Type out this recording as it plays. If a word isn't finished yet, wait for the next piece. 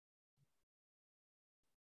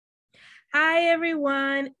Hi,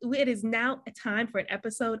 everyone. It is now time for an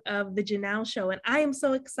episode of The Janelle Show. And I am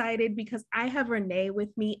so excited because I have Renee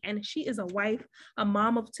with me, and she is a wife, a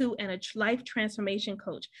mom of two, and a life transformation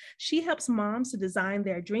coach. She helps moms to design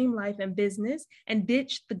their dream life and business and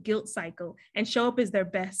ditch the guilt cycle and show up as their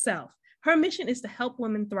best self. Her mission is to help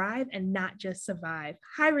women thrive and not just survive.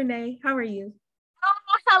 Hi, Renee. How are you?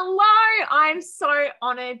 Oh, hello. I'm so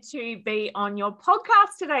honored to be on your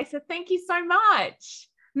podcast today. So thank you so much.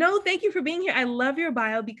 No, thank you for being here. I love your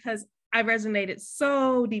bio because I resonated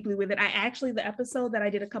so deeply with it. The episode that I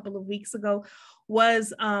did a couple of weeks ago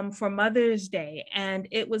was for Mother's Day, and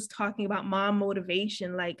it was talking about mom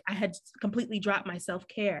motivation. Like I had completely dropped my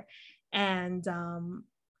self-care, and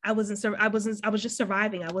I was just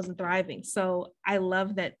surviving. I wasn't thriving. So I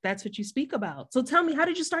love that that's what you speak about. So tell me, how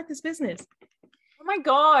did you start this business? Oh my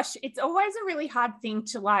gosh, it's always a really hard thing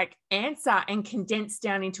to answer and condense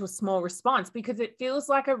down into a small response because it feels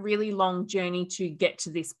like a really long journey to get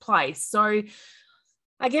to this place. So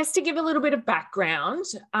I guess to give a little bit of background,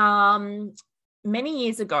 many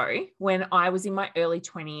years ago when I was in my early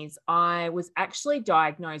 20s, I was actually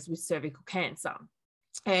diagnosed with cervical cancer.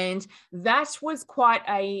 And that was quite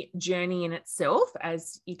a journey in itself,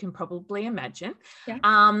 as you can probably imagine.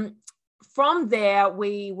 Yeah. From there,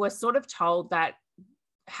 we were sort of told that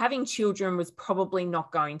having children was probably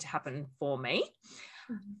not going to happen for me.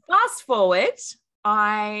 Mm-hmm. Fast forward,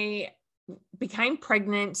 I became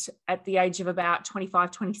pregnant at the age of about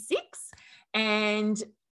 25, 26 and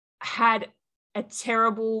had a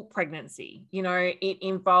terrible pregnancy. You know, it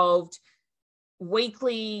involved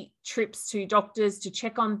weekly trips to doctors to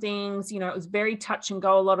check on things. You know, it was very touch and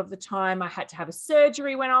go a lot of the time. I had to have a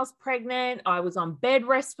surgery when I was pregnant. I was on bed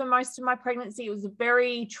rest for most of my pregnancy. It was a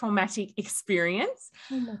very traumatic experience.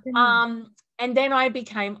 Oh my goodness. And then I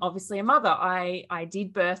became obviously a mother. I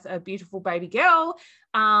did birth a beautiful baby girl.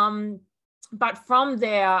 But from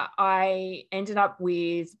there, I ended up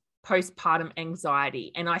with postpartum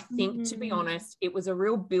anxiety. And I think, to be honest, it was a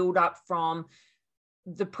real build-up from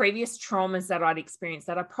the previous traumas that I'd experienced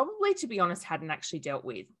that I probably, to be honest, hadn't actually dealt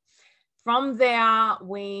with. From there, I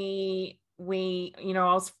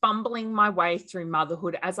was fumbling my way through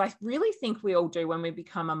motherhood, as I really think we all do when we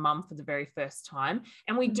become a mum for the very first time.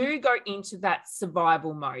 And we do go into that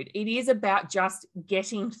survival mode. It is about just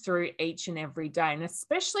getting through each and every day. And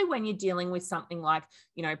especially when you're dealing with something like,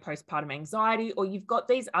 postpartum anxiety, or you've got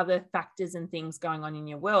these other factors and things going on in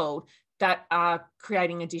your world that are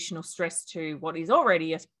creating additional stress to what is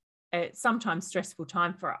already a sometimes stressful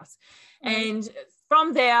time for us. And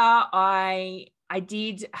from there, I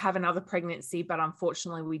did have another pregnancy, but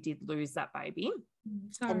unfortunately we did lose that baby.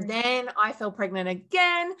 Sorry. And then I fell pregnant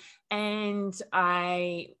again, and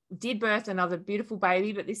I did birth another beautiful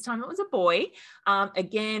baby, but this time it was a boy.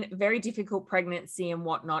 Again, very difficult pregnancy and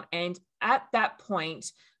whatnot. And at that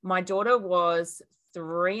point, my daughter was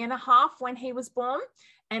 3.5 when he was born.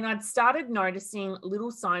 And I'd started noticing little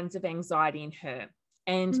signs of anxiety in her.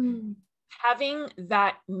 And having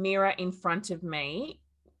that mirror in front of me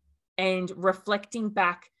and reflecting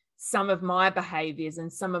back some of my behaviors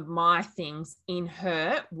and some of my things in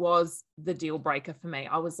her was the deal breaker for me.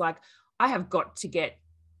 I was like, I have got to get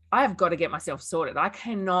myself sorted. I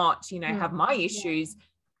cannot, have my issues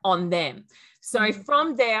on them. So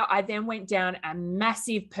from there, I then went down a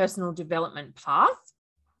massive personal development path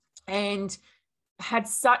and had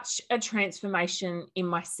such a transformation in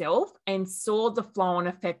myself and saw the flow-on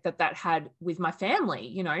effect that had with my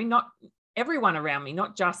family, not everyone around me,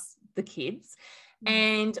 not just the kids.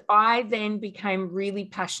 And I then became really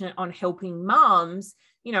passionate on helping mums,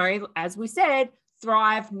 as we said,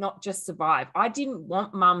 thrive, not just survive. I didn't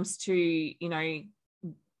want mums to,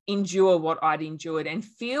 endure what I'd endured and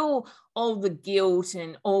feel all the guilt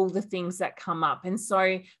and all the things that come up. And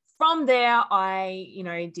so from there, I,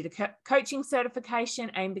 did a coaching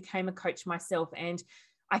certification and became a coach myself. And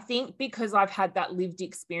I think because I've had that lived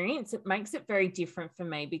experience, it makes it very different for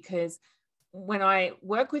me, because when I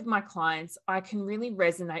work with my clients, I can really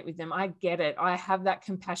resonate with them. I get it. I have that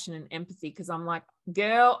compassion and empathy because I'm like,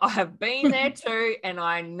 girl, I have been there too, and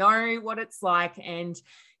I know what it's like. And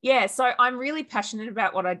yeah, so I'm really passionate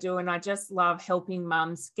about what I do. And I just love helping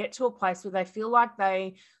mums get to a place where they feel like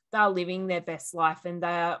they're living their best life, and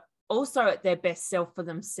they're also at their best self for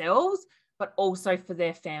themselves, but also for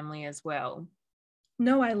their family as well.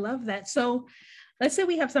 No, I love that. So let's say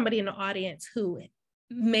we have somebody in the audience who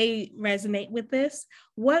may resonate with this.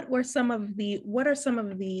 What are some of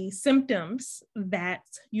the symptoms that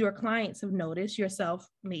your clients have noticed, yourself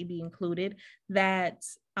maybe included, that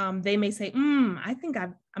they may say, I think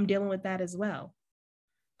I'm dealing with that as well?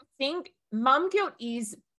 I think mum guilt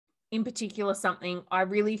is in particular something I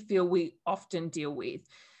really feel we often deal with.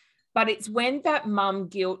 But it's when that mum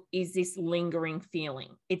guilt is this lingering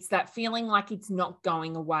feeling. It's that feeling like it's not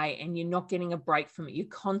going away and you're not getting a break from it. You're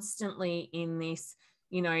constantly in this,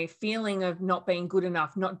 feeling of not being good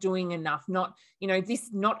enough, not doing enough, this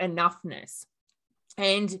not enoughness.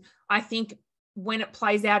 And I think when it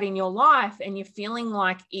plays out in your life and you're feeling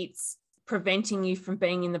like it's preventing you from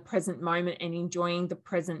being in the present moment and enjoying the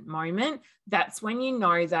present moment, that's when you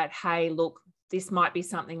know that, hey, look, this might be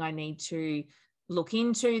something I need to look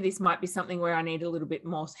into. This might be something where I need a little bit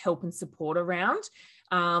more help and support around.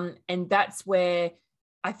 And that's where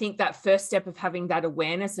I think that first step of having that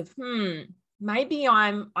awareness of, maybe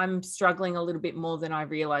I'm struggling a little bit more than I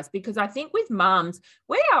realize, because I think with mums,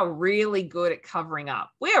 we are really good at covering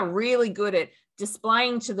up. We are really good at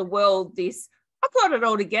displaying to the world this, I've got it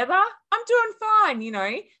all together. I'm doing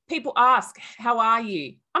fine. People ask, how are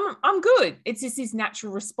you? I'm good. It's just this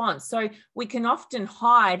natural response. So we can often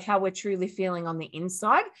hide how we're truly feeling on the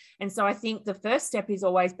inside. And so I think the first step is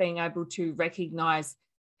always being able to recognize,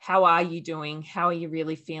 how are you doing? How are you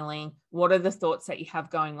really feeling? What are the thoughts that you have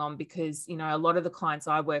going on? Because, a lot of the clients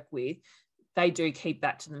I work with, they do keep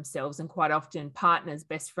that to themselves. And quite often partners,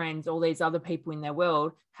 best friends, all these other people in their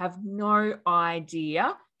world have no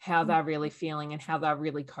idea how they're really feeling and how they're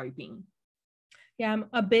really coping. Yeah, I'm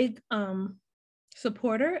a big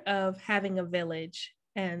supporter of having a village.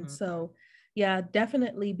 And so, yeah,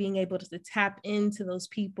 definitely being able to tap into those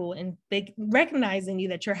people and recognizing you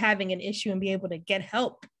that you're having an issue and be able to get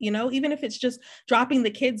help, even if it's just dropping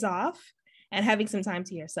the kids off and having some time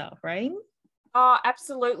to yourself, right? Oh,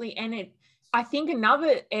 absolutely. And I think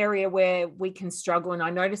another area where we can struggle, and I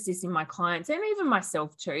notice this in my clients and even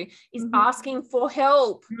myself too, is asking for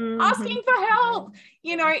help. Asking for help.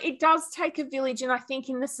 It does take a village. And I think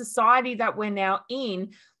in the society that we're now in,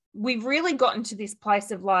 we've really gotten to this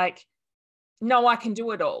place of like, no, I can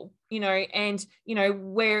do it all, and,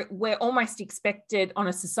 we're almost expected on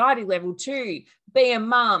a society level to be a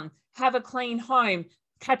mum, have a clean home,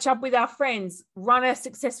 catch up with our friends, run a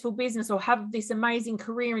successful business, or have this amazing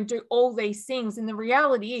career and do all these things. And the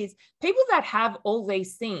reality is people that have all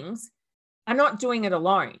these things are not doing it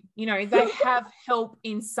alone. They have help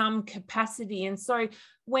in some capacity. And so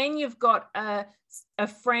when you've got a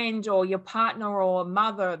friend or your partner or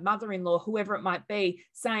mother-in-law, whoever it might be,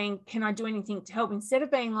 saying, can I do anything to help? Instead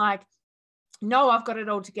of being like, no, I've got it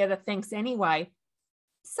all together, thanks anyway.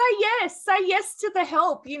 Say yes to the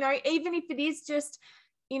help, even if it is just,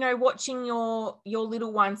 watching your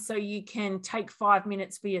little one so you can take 5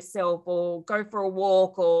 minutes for yourself, or go for a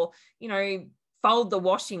walk, or, fold the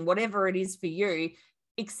washing, whatever it is for you.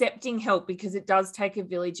 Accepting help, because it does take a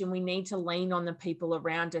village, and we need to lean on the people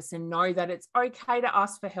around us and know that it's okay to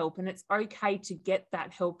ask for help, and it's okay to get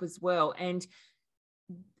that help as well. And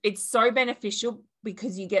it's so beneficial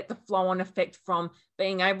because you get the flow-on effect from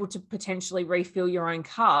being able to potentially refill your own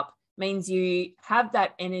cup. Means you have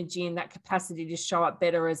that energy and that capacity to show up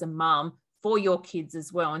better as a mum for your kids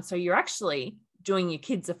as well. And so you're actually doing your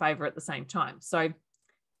kids a favor at the same time. So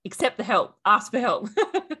accept the help, ask for help.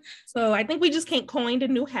 So I think we just coined a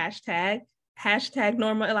new hashtag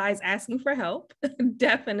normalize asking for help.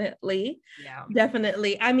 Definitely. Yeah.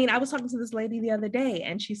 Definitely. I mean, I was talking to this lady the other day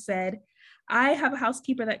and she said, I have a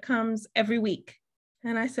housekeeper that comes every week.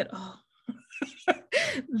 And I said, oh,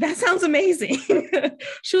 that sounds amazing.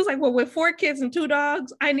 She was like, well, with 4 kids and 2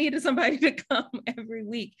 dogs, I needed somebody to come every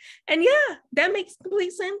week. And yeah, that makes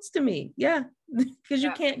complete sense to me. Yeah, because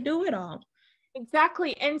you can't do it all.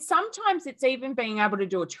 Exactly. And sometimes it's even being able to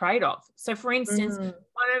do a trade-off. So for instance, one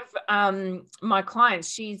of my clients,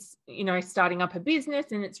 she's, starting up a business,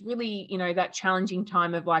 and it's really, that challenging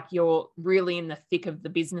time of like, you're really in the thick of the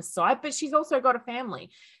business side, but she's also got a family.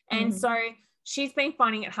 And so she's been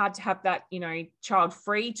finding it hard to have that,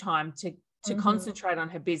 child-free time to concentrate on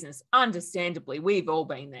her business. Understandably, we've all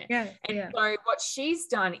been there. So what she's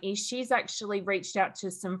done is she's actually reached out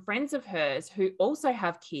to some friends of hers who also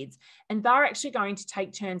have kids, and they're actually going to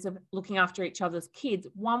take turns of looking after each other's kids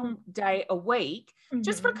one day a week,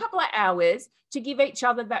 just for a couple of hours, to give each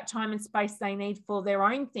other that time and space they need for their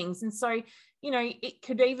own things. And so, it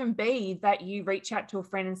could even be that you reach out to a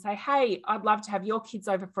friend and say, hey, I'd love to have your kids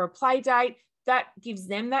over for a play date. That gives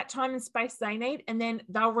them that time and space they need, and then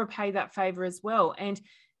they'll repay that favor as well. And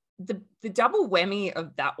the double whammy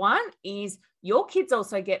of that one is your kids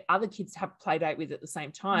also get other kids to have a play date with at the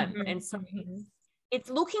same time. And so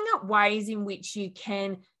it's looking at ways in which you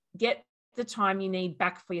can get the time you need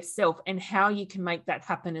back for yourself and how you can make that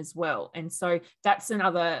happen as well. And so that's an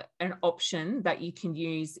option that you can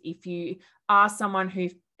use if you are someone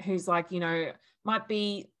who's like, might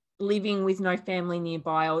be living with no family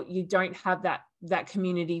nearby, or you don't have that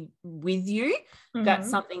community with you, that's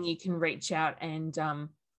something you can reach out and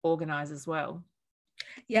organize as well.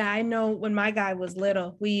 Yeah, I know when my guy was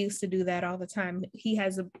little, we used to do that all the time. He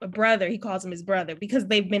has a brother. He calls him his brother because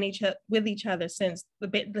they've been with each other since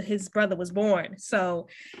his brother was born. So,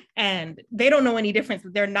 and they don't know any difference.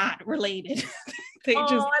 They're not related.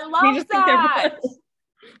 I love that.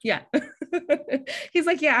 Yeah. He's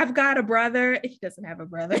like, yeah, I've got a brother. He doesn't have a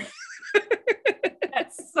brother.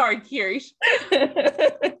 That's so cute.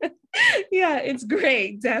 Yeah, it's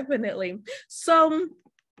great. Definitely. So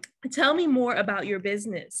tell me more about your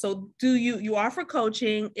business. So do you offer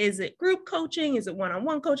coaching? Is it group coaching? Is it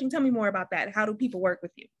one-on-one coaching? Tell me more about that. How do people work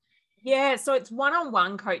with you? Yeah, so it's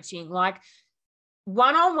one-on-one coaching. Like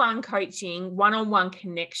one-on-one coaching, one-on-one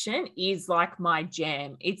connection is like my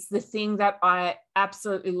jam. It's the thing that I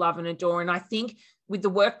absolutely love and adore. And I think with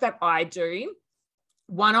the work that I do,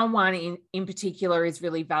 one-on-one in particular is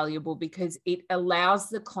really valuable because it allows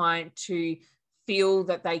the client to feel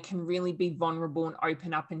that they can really be vulnerable and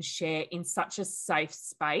open up and share in such a safe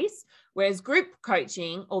space. Whereas group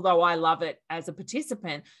coaching, although I love it as a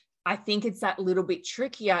participant, I think it's that little bit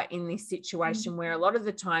trickier in this situation where a lot of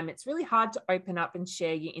the time it's really hard to open up and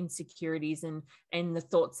share your insecurities and the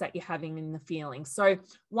thoughts that you're having and the feelings. So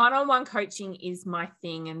one-on-one coaching is my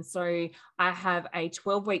thing. And so I have a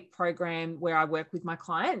 12-week program where I work with my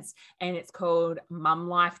clients, and it's called Mum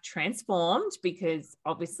Life Transformed, because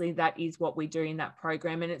obviously that is what we do in that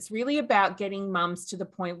program. And it's really about getting mums to the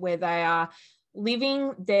point where they are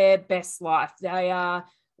living their best life. They are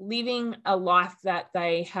living a life that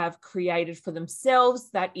they have created for themselves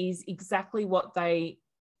that is exactly what they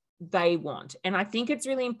want. And I think it's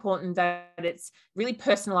really important that it's really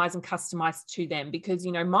personalized and customized to them, because,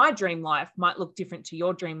 you know, my dream life might look different to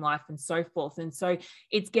your dream life and so forth. And so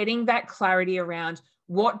it's getting that clarity around,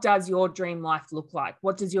 what does your dream life look like?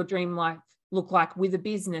 What does your dream life look like with a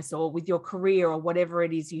business or with your career or whatever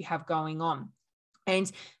it is you have going on?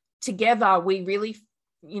 And together we really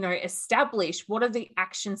establish what are the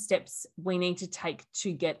action steps we need to take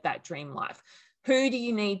to get that dream life. Who do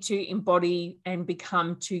you need to embody and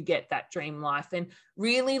become to get that dream life? And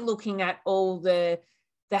really looking at all the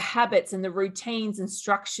habits and the routines and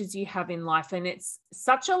structures you have in life. And it's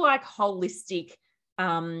such a holistic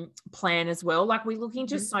plan as well. Like we look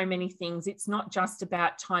into so many things. It's not just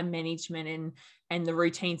about time management and the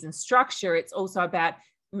routines and structure. It's also about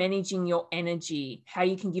managing your energy, how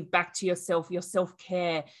you can give back to yourself, your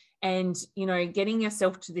self-care, and, you know, getting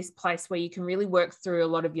yourself to this place where you can really work through a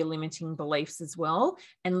lot of your limiting beliefs as well,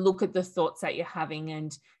 and look at the thoughts that you're having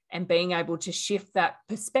and being able to shift that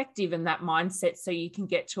perspective and that mindset so you can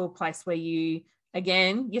get to a place where you're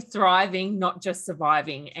thriving, not just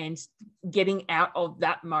surviving, and getting out of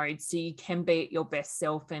that mode so you can be at your best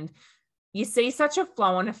self. And you see such a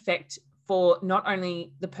flow-on effect for not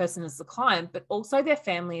only the person as the client, but also their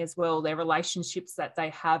family as well, their relationships that they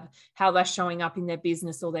have, how they're showing up in their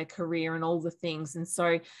business or their career and all the things. And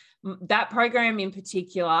so that program in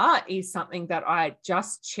particular is something that I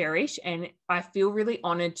just cherish. And I feel really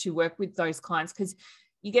honored to work with those clients, because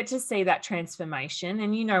you get to see that transformation,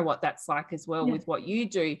 and you know what that's like as well with what you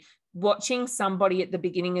do. Watching somebody at the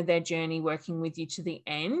beginning of their journey working with you to the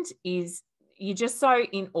end you're just so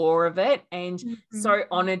in awe of it, and so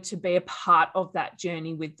honored to be a part of that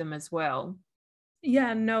journey with them as well.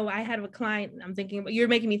 Yeah, no, I had a client, I'm thinking about, you're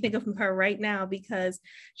making me think of her right now, because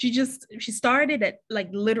she started at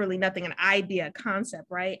literally nothing, an idea, a concept,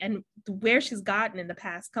 right? And where she's gotten in the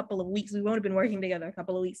past couple of weeks, we've only been working together a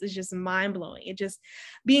couple of weeks, is just mind blowing. It just,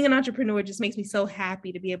 being an entrepreneur just makes me so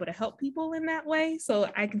happy to be able to help people in that way. So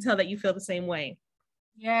I can tell that you feel the same way.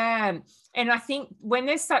 Yeah. And I think when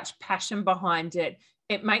there's such passion behind it,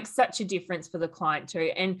 it makes such a difference for the client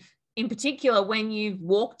too. And in particular, when you've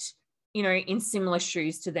walked, in similar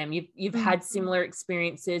shoes to them, you've had similar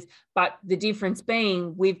experiences, but the difference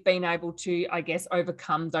being we've been able to, I guess,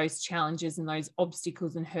 overcome those challenges and those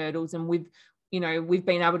obstacles and hurdles. And we've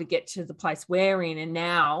been able to get to the place we're in, and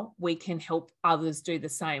now we can help others do the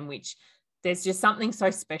same, which there's just something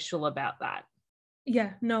so special about that.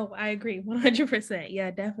 Yeah, no, I agree 100%.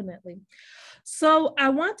 Yeah, definitely. So I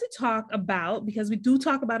want to talk about, because we do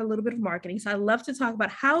talk about a little bit of marketing. So I love to talk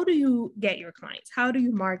about, how do you get your clients? How do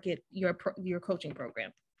you market your coaching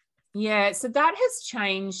program? Yeah, so that has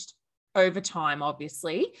changed over time,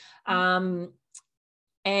 obviously. And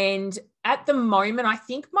at the moment, I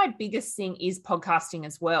think my biggest thing is podcasting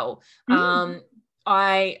as well.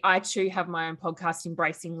 I too have my own podcast,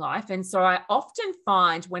 Embracing Life. And so I often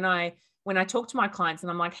find when I talk to my clients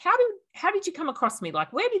and I'm like, how did you come across me?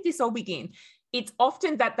 Like, where did this all begin? it's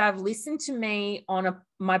often that they've listened to me on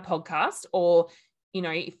my podcast, or, you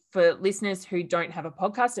know, for listeners who don't have a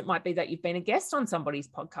podcast, it might be that you've been a guest on somebody's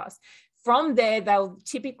podcast. From there, they'll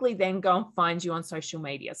typically then go and find you on social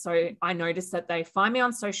media. So I noticed that they find me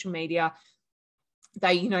on social media.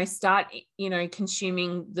 They, you know, start, you know,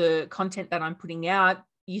 consuming the content that I'm putting out.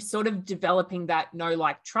 You're sort of developing that know,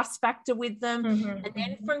 like, trust factor with them. And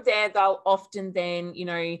then from there, they'll often then, you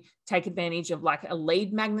know, take advantage of like a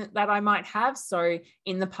lead magnet that I might have. So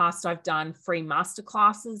in the past, I've done free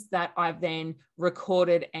masterclasses that I've then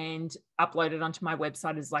recorded and uploaded onto my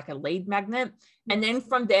website as like a lead magnet. And then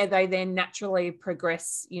from there, they then naturally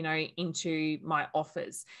progress, you know, into my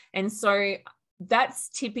offers. And so that's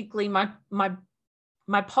typically my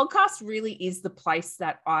podcast really is the place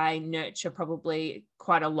that I nurture probably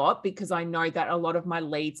quite a lot, because I know that a lot of my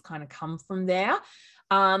leads kind of come from there.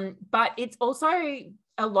 But it's also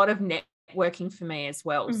a lot of networking for me as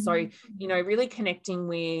well. So, you know, really connecting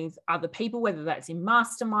with other people, whether that's in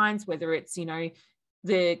masterminds, whether it's, you know,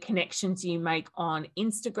 the connections you make on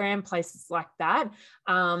Instagram, places like that.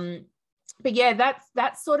 But yeah,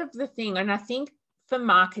 that's sort of the thing. And I think for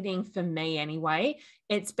marketing, for me anyway,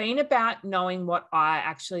 it's been about knowing what I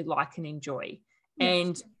actually like and enjoy,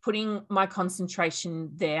 and putting my concentration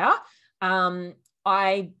there.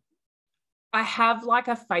 I have like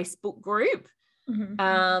a Facebook group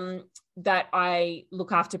that I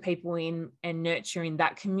look after people in and nurture in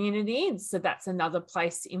that community. So that's another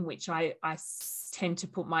place in which I tend to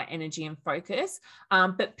put my energy and focus.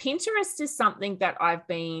 But Pinterest is something that I've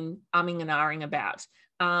been umming and ahhing about.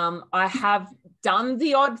 I have done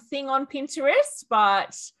the odd thing on Pinterest,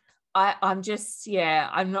 but I'm just,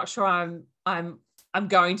 I'm not sure I'm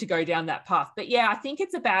going to go down that path. But yeah, I think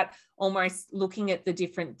it's about almost looking at the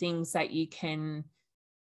different things that you can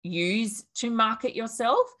use to market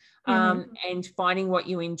yourself, and finding what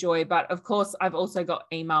you enjoy. But of course, I've also got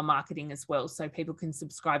email marketing as well. So people can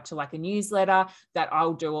subscribe to like a newsletter that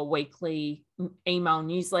I'll do a weekly email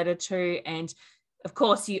newsletter to. And of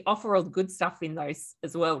course, you offer all the good stuff in those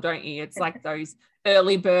as well, don't you? It's like those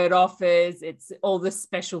early bird offers. It's all the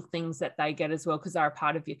special things that they get as well, because they're a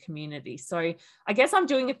part of your community. So I guess I'm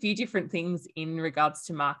doing a few different things in regards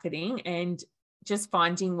to marketing, and just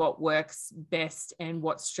finding what works best and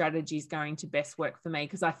what strategy is going to best work for me.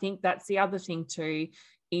 Because I think that's the other thing too,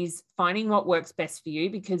 is finding what works best for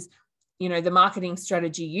you, because, you know, the marketing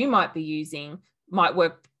strategy you might be using might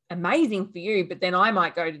work amazing for you, but then I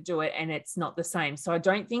might go to do it and it's not the same. So I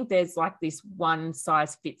don't think there's like this one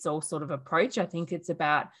size fits all sort of approach. I think it's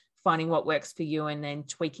about finding what works for you and then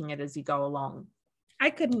tweaking it as you go along. I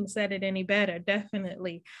couldn't have said it any better,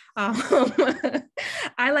 definitely.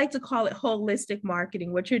 I like to call it holistic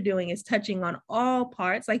marketing. What you're doing is touching on all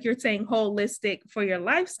parts, like you're saying holistic for your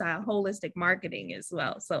lifestyle, holistic marketing as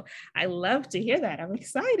well. So I love to hear that. I'm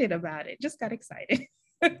excited about it. Just got excited.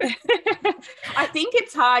 I think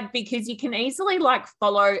it's hard because you can easily like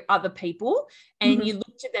follow other people and you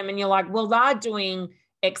look to them and you're like, well, they're doing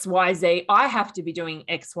XYZ. I have to be doing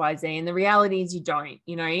XYZ. And the reality is you don't,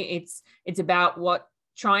 you know, it's about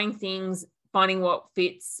trying things, finding what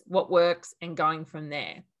fits, what works, and going from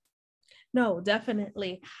there. No,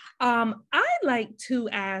 definitely. I'd like to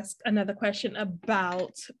ask another question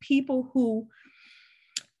about people who,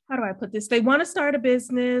 how do I put this? They want to start a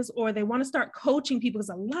business or they want to start coaching people, because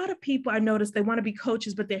a lot of people I noticed they want to be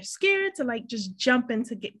coaches, but they're scared to like just jump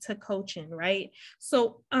into get to coaching, right?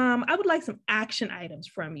 So I would like some action items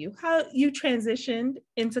from you. How you transitioned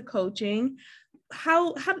into coaching?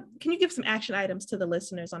 How can you give some action items to the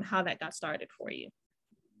listeners on how that got started for you?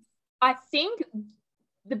 I think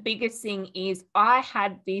the biggest thing is I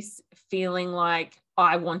had this feeling like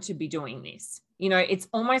I want to be doing this. You know, it's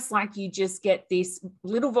almost like you just get this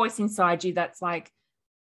little voice inside you that's like,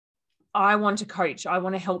 I want to coach. I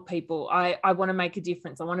want to help people. I want to make a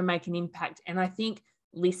difference. I want to make an impact. And I think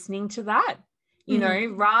listening to that, you know,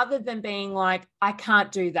 rather than being like, I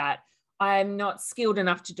can't do that. I'm not skilled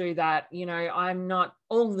enough to do that. You know, I'm not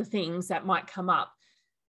all the things that might come up.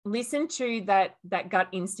 Listen to that gut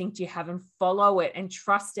instinct you have and follow it and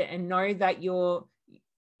trust it and know that you're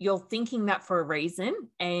thinking that for a reason,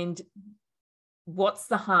 and what's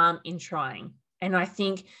the harm in trying? And I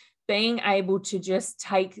think being able to just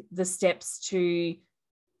take the steps to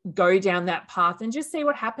go down that path and just see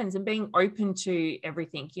what happens and being open to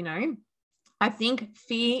everything, you know. I think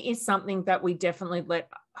fear is something that we definitely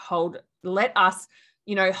let us,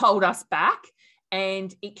 you know, hold us back.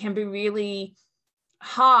 And it can be really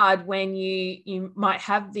hard when you might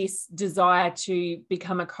have this desire to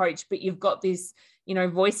become a coach, but you've got this, you know,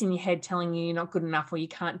 voice in your head telling you you're not good enough or you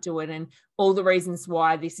can't do it and all the reasons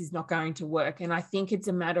why this is not going to work. And I think it's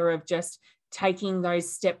a matter of just taking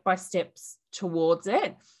those step-by-steps towards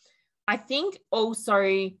it. I think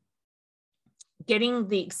also getting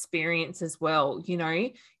the experience as well. You know,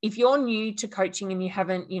 if you're new to coaching and you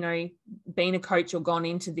haven't, you know, been a coach or gone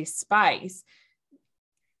into this space,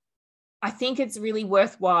 I think it's really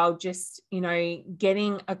worthwhile just, you know,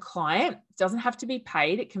 getting a client. It doesn't have to be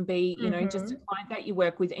paid. It can be, you know, just a client that you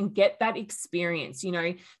work with and get that experience. You know,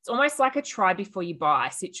 it's almost like a try before you buy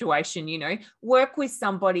situation, you know, work with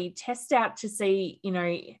somebody, test out to see, you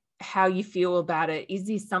know, how you feel about it. Is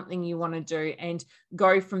this something you want to do? And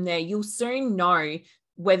go from there. You'll soon know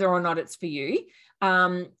whether or not it's for you.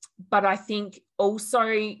 But I think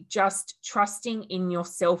also just trusting in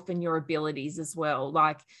yourself and your abilities as well.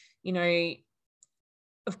 Like, you know,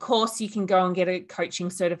 of course you can go and get a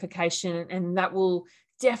coaching certification, and that will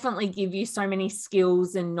definitely give you so many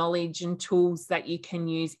skills and knowledge and tools that you can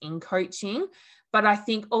use in coaching. But I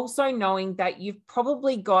think also knowing that you've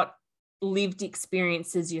probably got lived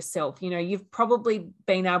experiences yourself. You know, you've probably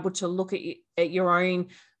been able to look at your own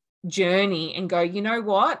journey and go, you know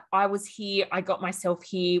what, I was here, I got myself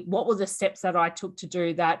here, what were the steps that I took to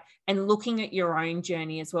do that? And looking at your own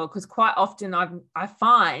journey as well, because quite often I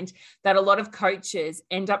find that a lot of coaches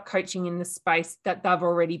end up coaching in the space that they've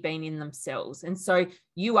already been in themselves. And so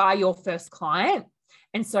you are your first client.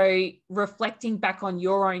 And so reflecting back on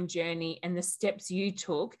your own journey and the steps you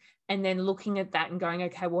took, and then looking at that and going,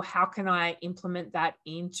 okay, well, how can I implement that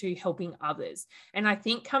into helping others? And I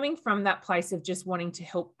think coming from that place of just wanting to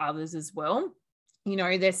help others as well, you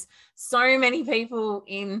know, there's so many people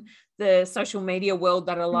in the social media world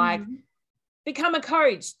that are like, become a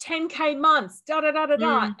coach, 10K months, da, da, da, da,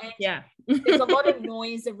 da. And yeah. There's a lot of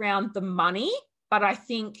noise around the money, but I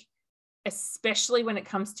think especially when it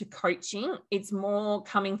comes to coaching, it's more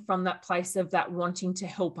coming from that place of that wanting to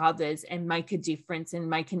help others and make a difference and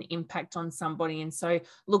make an impact on somebody. And so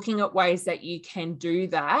looking at ways that you can do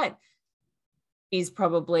that is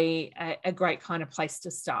probably a great kind of place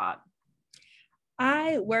to start.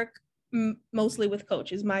 I work mostly with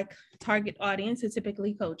coaches. My target audience is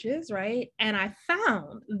typically coaches, right? And I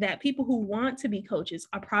found that people who want to be coaches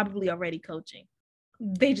are probably already coaching.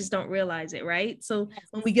 They just don't realize it, right? So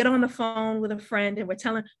when we get on the phone with a friend and we're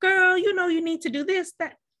telling, girl, you know, you need to do this,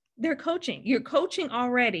 that, they're coaching. You're coaching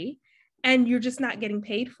already, and you're just not getting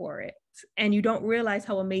paid for it. And you don't realize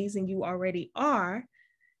how amazing you already are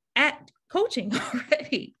at coaching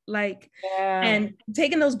already. Like, and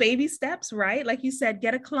taking those baby steps, right? Like you said,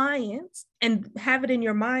 get a client and have it in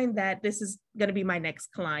your mind that this is going to be my next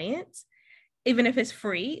client. Even if it's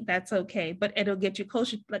free, that's okay, but it'll get you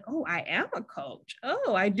closer. Like, oh, I am a coach.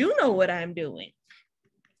 Oh, I do know what I'm doing.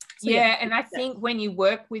 So, yeah. And I think when you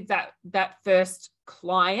work with that first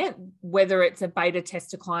client, whether it's a beta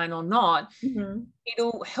tester client or not,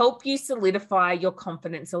 it'll help you solidify your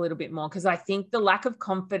confidence a little bit more. Because I think the lack of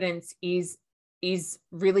confidence is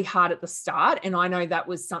really hard at the start. And I know that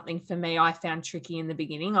was something for me I found tricky in the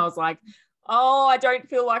beginning. I was like, oh, I don't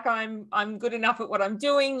feel like I'm good enough at what I'm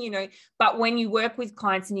doing, you know. But when you work with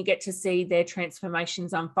clients and you get to see their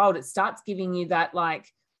transformations unfold, it starts giving you that like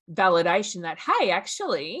validation that, hey,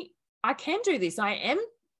 actually, I can do this. I am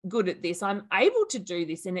good at this. I'm able to do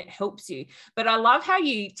this, and it helps you. But I love how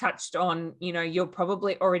you touched on, you know, you're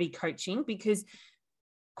probably already coaching, because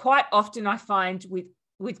quite often I find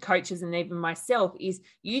with coaches and even myself is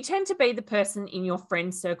you tend to be the person in your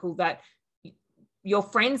friend circle that your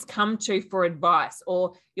friends come to for advice,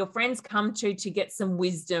 or your friends come to get some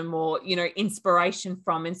wisdom or, you know, inspiration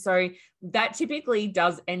from. And so that typically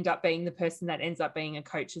does end up being the person that ends up being a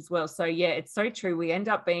coach as well. So yeah, it's so true. We end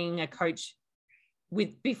up being a coach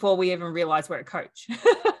before we even realize we're a coach.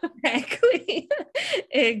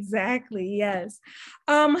 Exactly. Yes.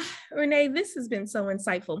 Renee, this has been so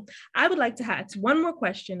insightful. I would like to ask one more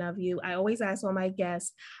question of you. I always ask all my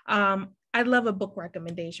guests. I'd love a book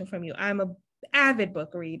recommendation from you. I'm an avid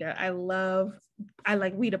book reader. I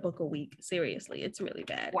like read a book a week. Seriously, it's really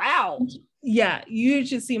bad. Wow. Yeah, you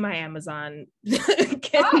should see my Amazon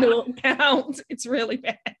Kindle account. It's really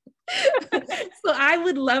bad. So I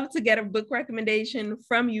would love to get a book recommendation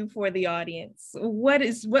from you for the audience. What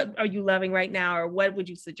are you loving right now, or what would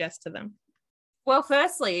you suggest to them? Well,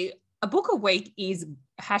 firstly, a book a week is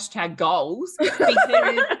 #goals,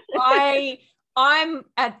 because I'm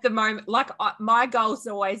at the moment, like my goal's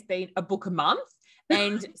always been a book a month.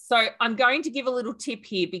 And so I'm going to give a little tip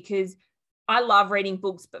here, because I love reading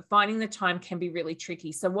books, but finding the time can be really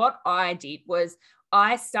tricky. So what I did was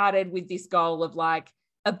I started with this goal of like,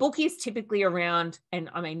 a book is typically around, and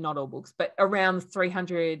I mean, not all books, but around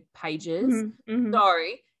 300 pages. So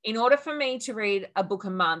in order for me to read a book a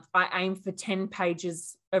month, I aim for 10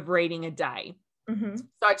 pages of reading a day. Mm-hmm. So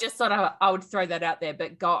I just thought I would throw that out there.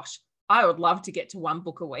 But gosh, I would love to get to one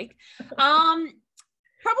book a week. Probably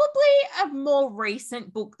a more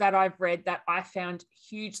recent book that I've read that I found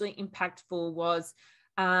hugely impactful was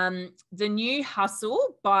The New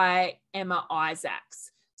Hustle by Emma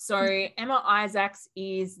Isaacs. So Emma Isaacs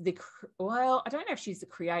is I don't know if she's the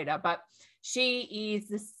creator, but she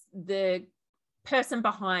is the person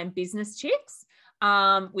behind Business Chicks,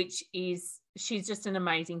 which is, she's just an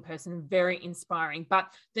amazing person, very inspiring.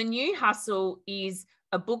 But The New Hustle is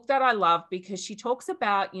a book that I love because she talks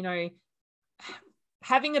about, you know,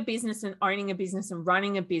 having a business and owning a business and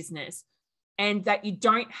running a business, and that you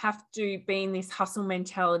don't have to be in this hustle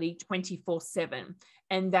mentality 24/7,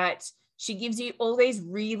 and that she gives you all these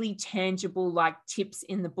really tangible like tips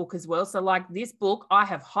in the book as well. So like this book, I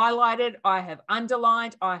have highlighted, I have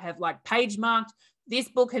underlined, I have like page marked. This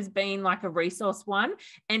book has been like a resource one,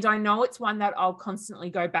 and I know it's one that I'll constantly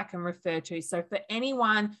go back and refer to. So for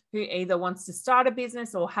anyone who either wants to start a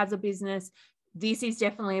business or has a business, this is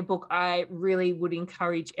definitely a book I really would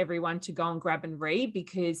encourage everyone to go and grab and read,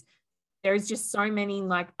 because there is just so many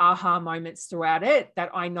like aha moments throughout it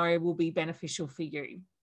that I know will be beneficial for you.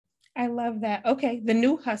 I love that. Okay. The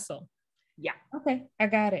New Hustle. Yeah. Okay. I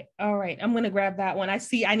got it. All right. I'm going to grab that one. I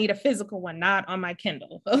see I need a physical one, not on my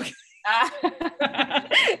Kindle. Okay.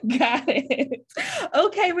 Got it.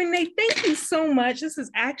 Okay, Renee, thank you so much. This has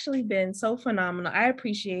actually been so phenomenal. I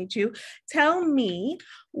appreciate you. Tell me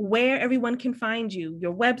where everyone can find you,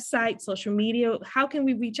 your website, social media. How can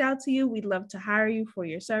we reach out to you? We'd love to hire you for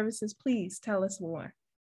your services. Please tell us more.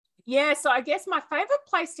 Yeah, so I guess my favorite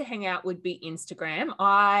place to hang out would be Instagram.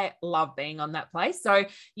 I love being on that place. So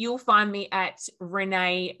you'll find me at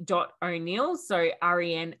renee.o'neill. So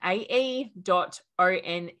RENAE.ONEILL.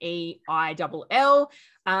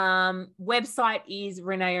 Website is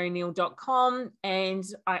reneao'neill.com. And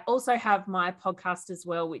I also have my podcast as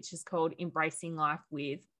well, which is called Embracing Life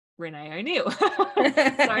with Renea O'Neill. So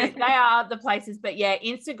they are the places. But yeah,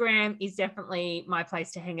 Instagram is definitely my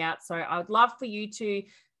place to hang out. So I would love for you to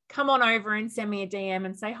come on over and send me a DM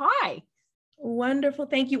and say hi. Wonderful.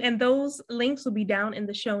 Thank you. And those links will be down in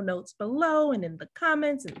the show notes below and in the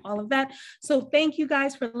comments and all of that. So thank you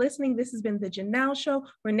guys for listening. This has been the Janelle Show.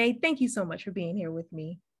 Renee, thank you so much for being here with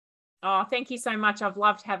me. Oh, thank you so much. I've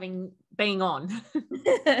loved being on.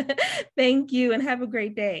 Thank you and have a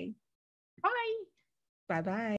great day. Bye. Bye-bye.